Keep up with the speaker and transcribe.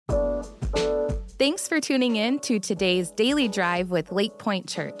Thanks for tuning in to today's Daily Drive with Lakepointe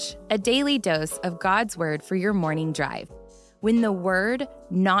Church, a daily dose of God's Word for your morning drive. When the Word,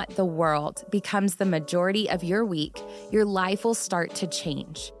 not the world, becomes the majority of your week, your life will start to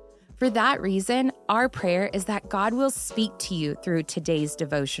change. For that reason, our prayer is that God will speak to you through today's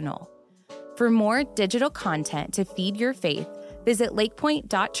devotional. For more digital content to feed your faith, visit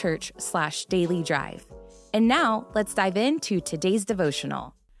lakepointe.church/dailydrive. And now, let's dive into today's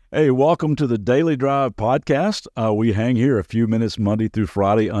devotional. Hey, welcome to the Daily Drive podcast. We hang here a few minutes Monday through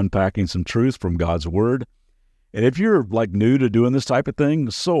Friday unpacking some truths from God's Word. And if you're new to doing this type of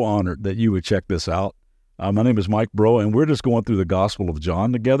thing, so honored that you would check this out. My name is Mike Bro, and we're just going through the Gospel of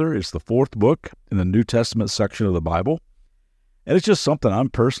John together. It's the fourth book in the New Testament section of the Bible. And it's just something I'm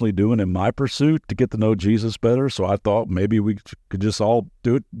personally doing in my pursuit to get to know Jesus better. So I thought maybe we could just all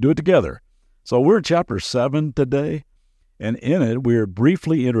do it together. So we're in chapter 7 today. And in it, we are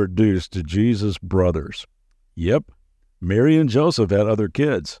briefly introduced to Jesus' brothers. Yep, Mary and Joseph had other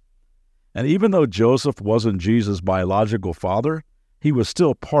kids. And even though Joseph wasn't Jesus' biological father, he was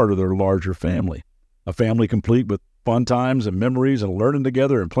still part of their larger family. A family complete with fun times and memories and learning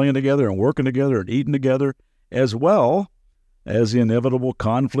together and playing together and working together and eating together, as well as the inevitable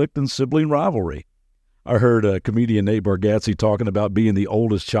conflict and sibling rivalry. I heard comedian Nate Bargatze talking about being the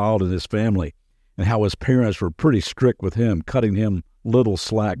oldest child in his family, and how his parents were pretty strict with him, cutting him little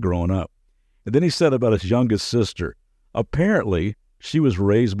slack growing up. And then he said about his youngest sister, apparently she was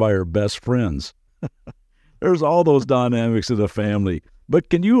raised by her best friends. There's all those dynamics in the family. But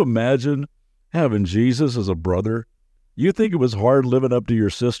can you imagine having Jesus as a brother? You think it was hard living up to your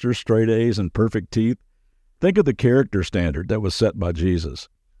sister's straight A's and perfect teeth? Think of the character standard that was set by Jesus.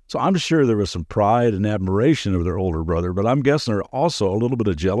 So I'm sure there was some pride and admiration of their older brother, but I'm guessing there also a little bit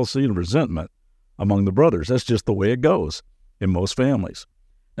of jealousy and resentment among the brothers. That's just the way it goes in most families.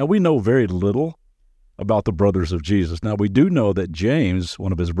 Now, we know very little about the brothers of Jesus. Now, we do know that James,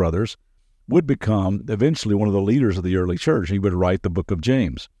 one of his brothers, would become eventually one of the leaders of the early church. He would write the book of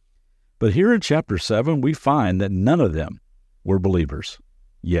James. But here in chapter 7, we find that none of them were believers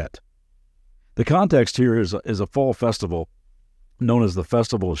yet. The context here is a fall festival known as the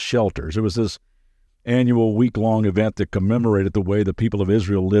Festival of Shelters. It was this annual week-long event that commemorated the way the people of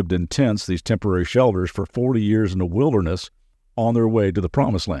Israel lived in tents, these temporary shelters, for 40 years in the wilderness on their way to the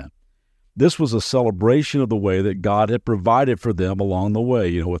Promised Land. This was a celebration of the way that God had provided for them along the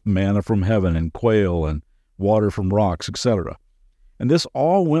way, with manna from heaven and quail and water from rocks, etc. And this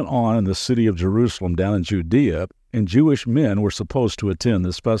all went on in the city of Jerusalem down in Judea, and Jewish men were supposed to attend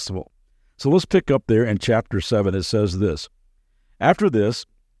this festival. So let's pick up there in chapter 7. It says this. After this,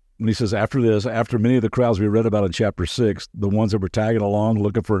 when he says after many of the crowds we read about in chapter 6, the ones that were tagging along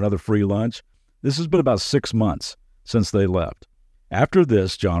looking for another free lunch, this has been about 6 months since they left. After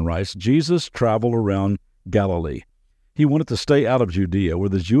this, John writes, Jesus traveled around Galilee. He wanted to stay out of Judea, where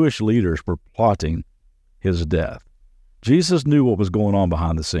the Jewish leaders were plotting his death. Jesus knew what was going on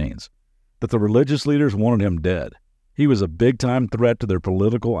behind the scenes, that the religious leaders wanted him dead. He was a big-time threat to their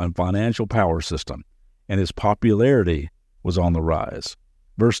political and financial power system, and his popularity was on the rise.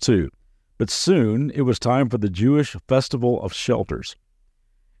 Verse 2, but soon it was time for the Jewish festival of shelters.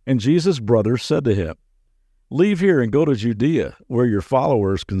 And Jesus' brothers said to him, leave here and go to Judea, where your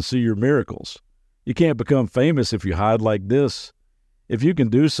followers can see your miracles. You can't become famous if you hide like this. If you can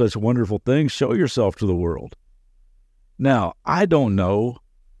do such wonderful things, show yourself to the world. Now, I don't know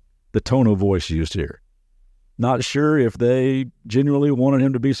the tone of voice used here. Not sure if they genuinely wanted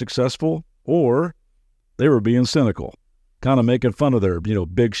him to be successful or they were being cynical, kind of making fun of their,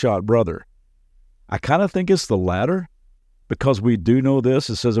 big shot brother. I kind of think it's the latter, because we do know this.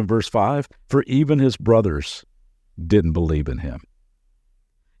 It says in verse 5, for even his brothers didn't believe in him.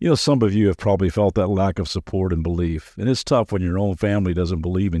 Some of you have probably felt that lack of support and belief, and it's tough when your own family doesn't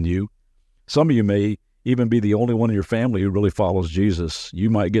believe in you. Some of you may even be the only one in your family who really follows Jesus. You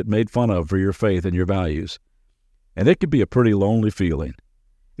might get made fun of for your faith and your values, and it can be a pretty lonely feeling.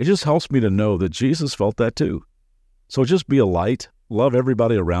 It just helps me to know that Jesus felt that too. So just be a light, love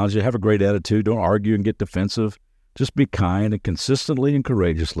everybody around you, have a great attitude, don't argue and get defensive. Just be kind and consistently and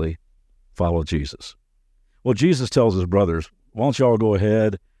courageously follow Jesus. Well, Jesus tells his brothers, why don't y'all go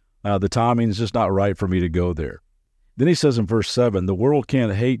ahead? The timing's just not right for me to go there. Then he says in verse 7, the world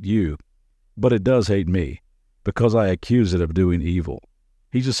can't hate you, but it does hate me because I accuse it of doing evil.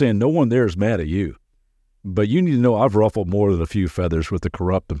 He's just saying no one there is mad at you, but you need to know I've ruffled more than a few feathers with the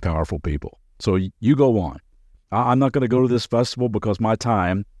corrupt and powerful people. So you go on. I'm not going to go to this festival because my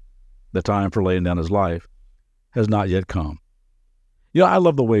time, the time for laying down his life, has not yet come. I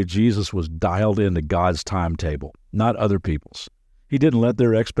love the way Jesus was dialed into God's timetable, not other people's. He didn't let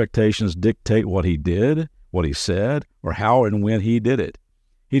their expectations dictate what he did, what he said, or how and when he did it.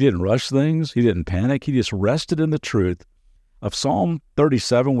 He didn't rush things. He didn't panic. He just rested in the truth of Psalm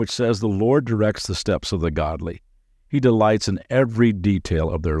 37, which says, "The Lord directs the steps of the godly. He delights in every detail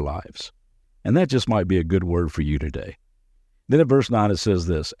of their lives." And that just might be a good word for you today. Then at verse 9 it says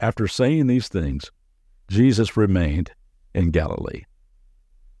this, "After saying these things, Jesus remained in Galilee,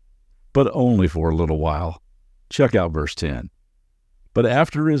 but only for a little while." Check out verse 10. "But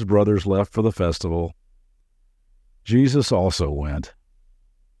after his brothers left for the festival, Jesus also went,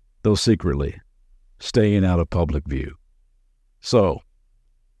 though secretly, staying out of public view." So,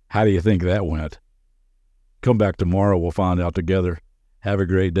 how do you think that went? Come back tomorrow. We'll find out together. Have a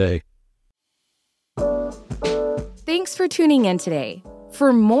great day. Thanks for tuning in today.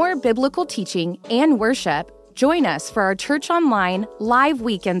 For more biblical teaching and worship, join us for our Church Online live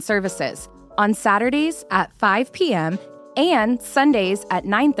weekend services on Saturdays at 5 p.m. and Sundays at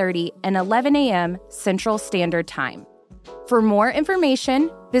 9:30 and 11 a.m. Central Standard Time. For more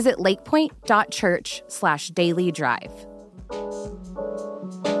information, visit lakepointe.church/dailydrive.